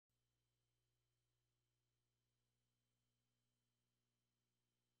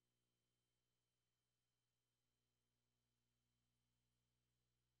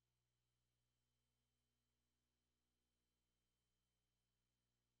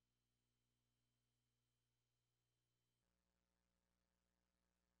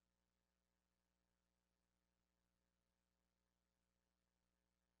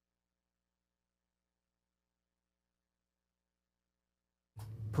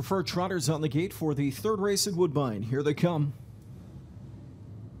Preferred trotters on the gate for the third race at Woodbine. Here they come.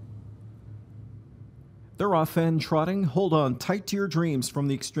 They're off and trotting. Hold on tight to your dreams. From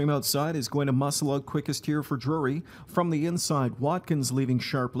the extreme outside is going to muscle out quickest here for Drury. From the inside, Watkins leaving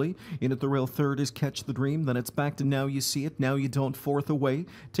sharply. In at the rail third is Catch the Dream. Then it's back to Now You See It, Now You Don't fourth away.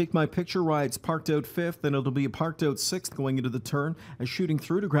 Take My Picture rides parked out fifth. Then it'll be parked out sixth going into the turn. As shooting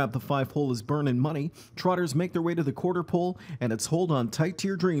through to grab the 5-hole is Burnin' Money. Trotters make their way to the quarter pole. And it's Hold On Tight to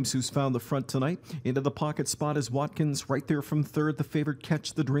Your Dreams who's found the front tonight. Into the pocket spot is Watkins. Right there from third, the favorite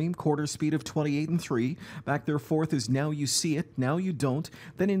Catch the Dream. Quarter speed of 28 and 3. Back there fourth is Now You See It, Now You Don't.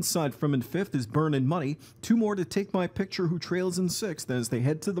 Then inside from in fifth is Burnin' Money. Two more to Take My Picture, who trails in sixth as they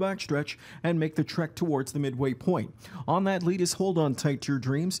head to the backstretch and make the trek towards the midway point. On that lead is Hold On Tight to Your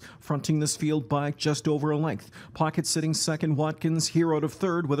Dreams, fronting this field by just over a length. Pocket sitting second, Watkins. Here out of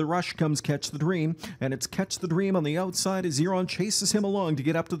third with a rush comes Catch the Dream, and it's Catch the Dream on the outside as Zeron chases him along to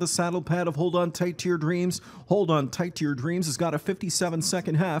get up to the saddle pad of Hold On Tight to Your Dreams. Hold On Tight to Your Dreams has got a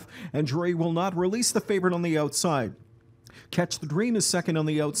 57-second half, and Drury will not release the favorite on the outside. Catch the Dream is second on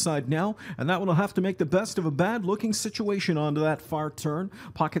the outside now, and that one will have to make the best of a bad-looking situation onto that far turn.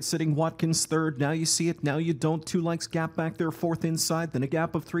 Pocket sitting Watkins third. Now You See It, Now You Don't. 2 lengths gap back there, fourth inside. Then a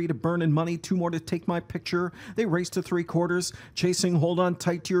gap of 3 to Burnin' Money. 2 more to Take My Picture. They race to 3/4. Chasing Hold On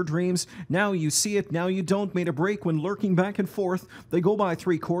Tight to Your Dreams. Now You See It, Now You Don't. Made a break when lurking back and forth. They go by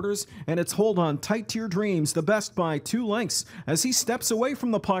 3/4, and it's Hold On Tight to Your Dreams, the best by 2 lengths. As he steps away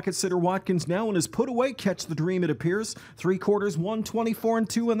from the pocket sitter Watkins now and has put away Catch the Dream, it appears. 3/4, 124 and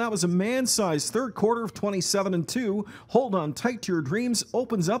 2, and that was a man-sized third quarter of 27 and 2. Hold On Tight to Your Dreams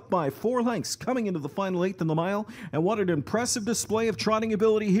opens up by 4 lengths, coming into the final 8th in the mile. And what an impressive display of trotting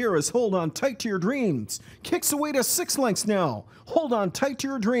ability here as Hold On Tight to Your Dreams kicks away to 6 lengths now. Hold On Tight to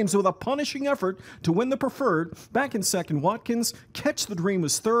Your Dreams with a punishing effort to win the preferred. Back in second, Watkins. Catch the Dream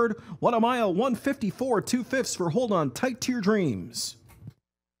was third. What a mile, 154 2/5 for Hold On Tight to Your Dreams.